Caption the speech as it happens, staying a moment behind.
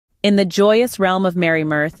In the joyous realm of merry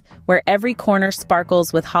mirth, where every corner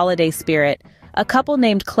sparkles with holiday spirit, a couple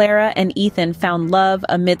named Clara and Ethan found love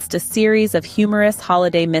amidst a series of humorous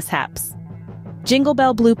holiday mishaps. Jingle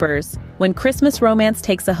Bell Bloopers, when Christmas romance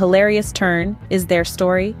takes a hilarious turn, is their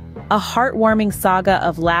story. A heartwarming saga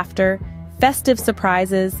of laughter, festive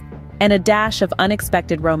surprises, and a dash of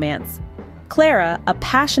unexpected romance. Clara, a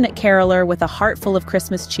passionate caroler with a heart full of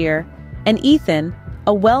Christmas cheer, and Ethan,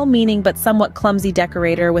 a well-meaning but somewhat clumsy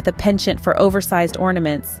decorator with a penchant for oversized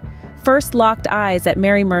ornaments, first locked eyes at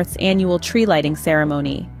Merry Mirth's annual tree lighting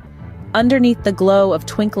ceremony. Underneath the glow of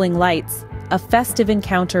twinkling lights, a festive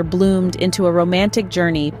encounter bloomed into a romantic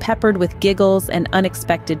journey peppered with giggles and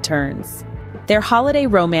unexpected turns. Their holiday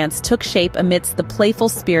romance took shape amidst the playful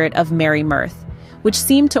spirit of Merry Mirth, which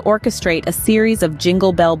seemed to orchestrate a series of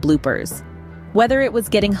Jingle Bell bloopers. Whether it was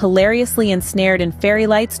getting hilariously ensnared in fairy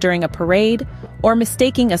lights during a parade, or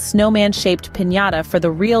mistaking a snowman-shaped piñata for the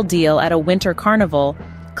real deal at a winter carnival,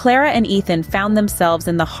 Clara and Ethan found themselves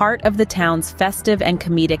in the heart of the town's festive and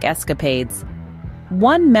comedic escapades.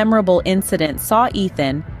 One memorable incident saw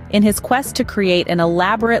Ethan, in his quest to create an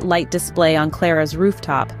elaborate light display on Clara's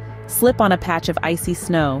rooftop, slip on a patch of icy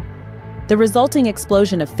snow. The resulting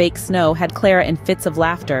explosion of fake snow had Clara in fits of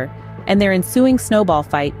laughter, and their ensuing snowball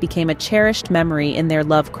fight became a cherished memory in their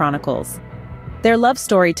love chronicles. Their love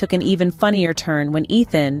story took an even funnier turn when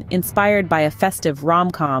Ethan, inspired by a festive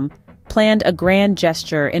rom-com, planned a grand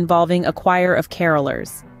gesture involving a choir of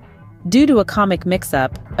carolers. Due to a comic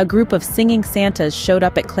mix-up, a group of singing Santas showed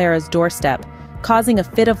up at Clara's doorstep, causing a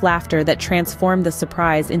fit of laughter that transformed the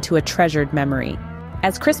surprise into a treasured memory.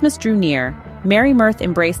 As Christmas drew near, Merry Mirth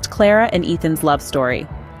embraced Clara and Ethan's love story,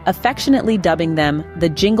 affectionately dubbing them the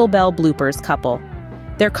Jingle Bell Bloopers couple.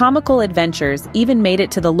 Their comical adventures even made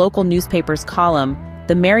it to the local newspaper's column,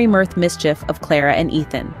 The Merry Mirth Mischief of Clara and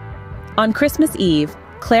Ethan. On Christmas Eve,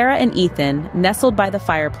 Clara and Ethan, nestled by the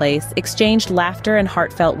fireplace, exchanged laughter and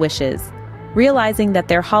heartfelt wishes, realizing that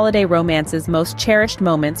their holiday romance's most cherished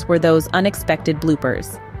moments were those unexpected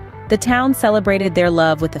bloopers. The town celebrated their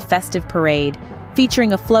love with a festive parade,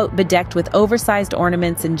 featuring a float bedecked with oversized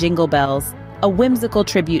ornaments and jingle bells, a whimsical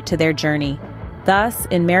tribute to their journey. Thus,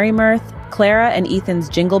 in Merry Mirth, Clara and Ethan's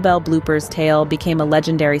Jingle Bell Bloopers tale became a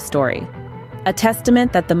legendary story. A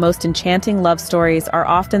testament that the most enchanting love stories are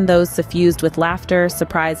often those suffused with laughter,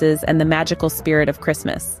 surprises, and the magical spirit of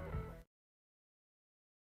Christmas.